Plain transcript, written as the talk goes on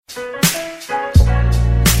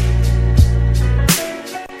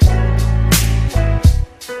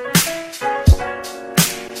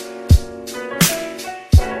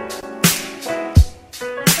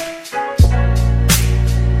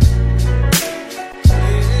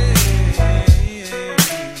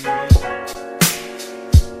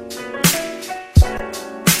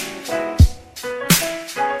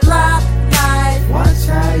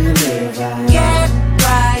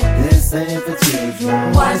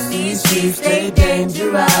Watch these streets, they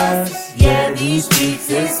dangerous. Yeah, these streets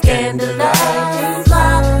is scandalous.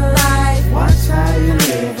 Love life. Watch how you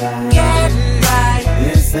live. Get right.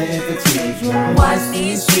 This ain't for children. Watch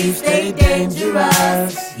these streets, they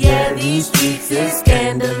dangerous. Yeah, these streets is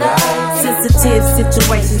scandalous. Sensitive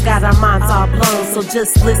situations got our minds all blown, so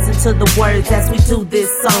just listen to the words as we do this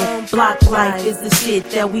song. Block life is the shit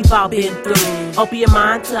that we've all been through. Open your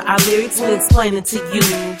mind to our lyrics, we'll explain it to you.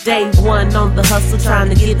 Day one on the hustle, trying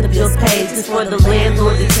to get the bills paid, just for the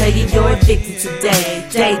landlord to tell you you're evicted today.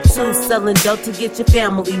 Day two, selling dope to get your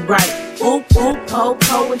family right. Oop, oop, po,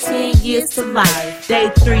 po, and 10 years to life.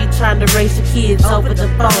 Day three, trying to raise your kids over the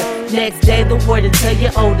phone. Next day, the warden tell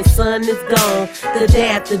your oldest son is gone. The day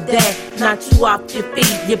after that, knock you off your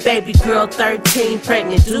feet. Your baby girl, 13,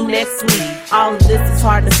 pregnant, due next week. All of this is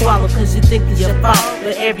hard to swallow cause you think it's your fault,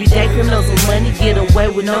 but everyday criminals with money get away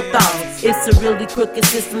with no thoughts. It's a really crooked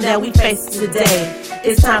system that we face today.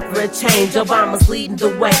 It's time for a change, Obama's leading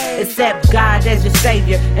the way. Accept God as your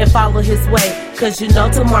savior and follow his way, cause you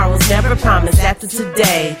know tomorrow's never promised after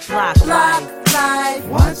today. Block life.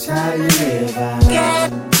 Watch how you live.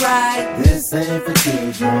 Get right. This ain't for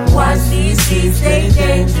children. Watch these streets, they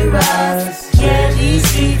dangerous. Yeah, these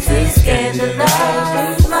streets is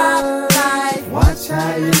scandalous. Love life. Watch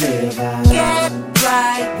how you live. Get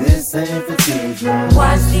right. This ain't for children.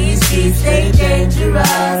 Watch these streets, they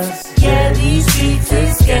dangerous. Yeah, these streets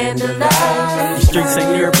is scandalous. The streets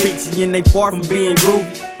ain't near peachy and they far from being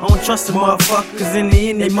groovy. I don't trust the motherfuckers, cause in the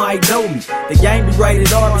end they might know me. The game be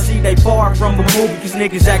rated R, but see they far from a movie, cause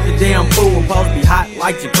niggas act a damn fool and supposed to be hot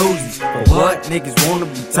like jacuzzis. But what? Niggas wanna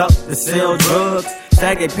be tough to sell drugs,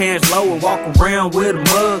 sag their pants low and walk around with a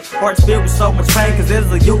mug. Hearts filled with so much pain, cause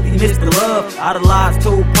as a youth he missed the love. Idolized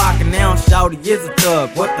Tupac and now shawty is a thug.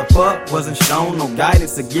 What the fuck? Wasn't shown no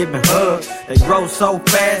guidance or giving hugs. They grow so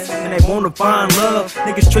fast and they wanna find love.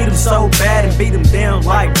 Niggas treat them so bad and beat them down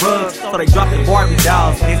like drugs. So they drop the Barbie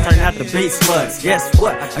dolls and they turn out to be sluts. Guess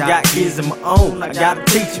what? I got kids of my own, I gotta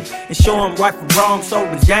teach them and show them right from wrong so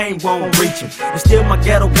the game won't reach them. And still my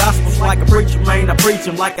ghetto gospel's like a preacher, man, I preach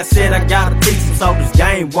them. Like I said, I gotta teach them so this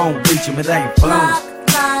game won't reach them, it ain't fun.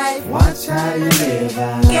 Watch how you live.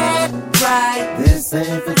 Get right. This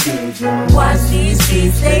ain't for children. Watch these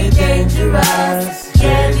streets, they dangerous.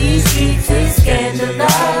 Yeah, these streets is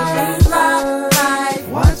scandalous. Love life.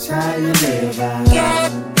 Watch how you live.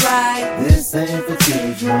 Get right. This ain't for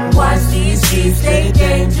children. Watch these streets, they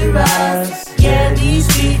dangerous. Yeah, these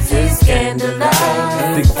streets is scandalous.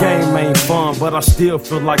 The game ain't fun, but I still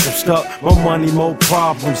feel like I'm stuck. More money, more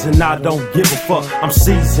problems, and I don't give a fuck. I'm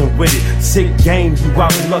seasoned with it. Sick game, you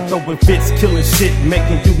out of luck up with fits, killing shit,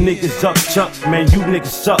 making you niggas up, chuck. Man, you niggas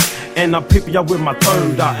suck, and I'm pimping y'all with my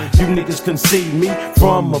third eye. You niggas can see me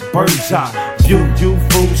from a bird's eye. You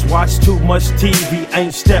fools watch too much TV,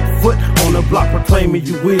 ain't step foot on the block proclaiming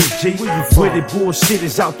you is G. Where the bullshit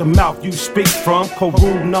is out the mouth you speak from. Code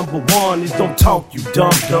rule number one is don't talk, you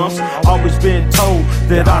dumb-dumbs. Always been told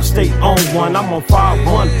that I stay on one. I'm on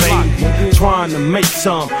 5-1, baby, trying to make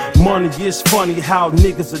some money. It's funny how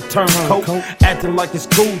niggas are turn coke, acting like it's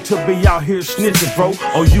cool to be out here snitching, bro.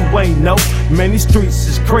 Oh, you ain't know, man, these streets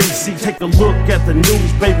is crazy. Take a look at the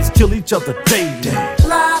news, babies kill each other daily.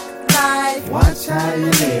 Block life. Watch how you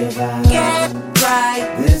live. Get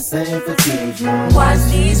right. This ain't for children. Watch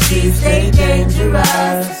these streets, they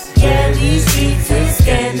dangerous. Yeah, these streets is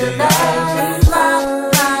scandalous.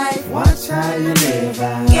 Love life. Watch how you live.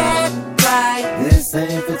 Get right. This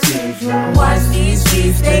ain't for children. Watch these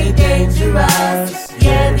streets, they dangerous.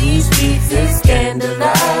 Yeah, these streets is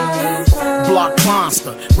scandalous. Block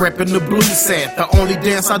monster, reppin' the blue set. The only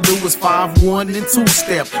dance I do is 5-1 and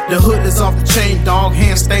 2-step. The hood is off the chain, dog,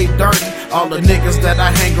 hands stay dirty. All the niggas that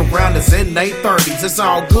I hang around is in their 30s. It's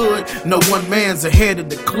all good, no one man's ahead of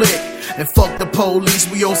the clique. And fuck the police,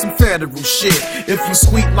 we owe some federal shit. If you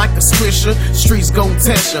sweet like a swisher, streets gon'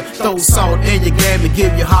 test ya. Throw salt in your game and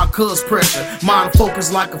give you hot cuz pressure. Mind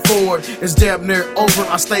focus like a Ford, it's damn near over.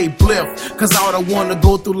 I stay bliff, cause I don't wanna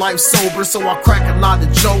go through life sober. So I crack a lot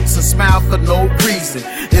of jokes and smile for no reason.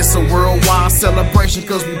 It's a worldwide celebration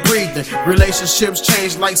cause we breathing. often. Relationships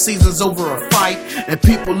change like seasons over a fight, and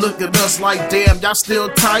people look at us like, damn, y'all still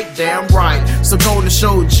tight, damn right. So go to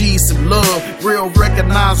show G some love, real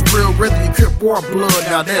recognize real, whether you crip or blood.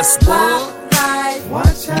 Now that's what.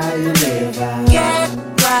 Watch how you live out. Get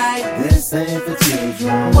right. This ain't for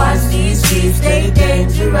children. Watch these streets, they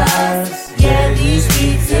dangerous. Yeah, these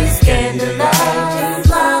streets is scandalous.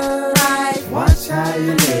 Love life. Watch how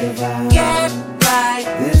you live out. Get right.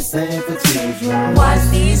 This ain't for children. Watch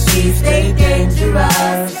these streets, they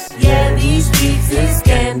dangerous. Yeah, these streets is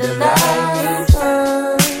scandalous.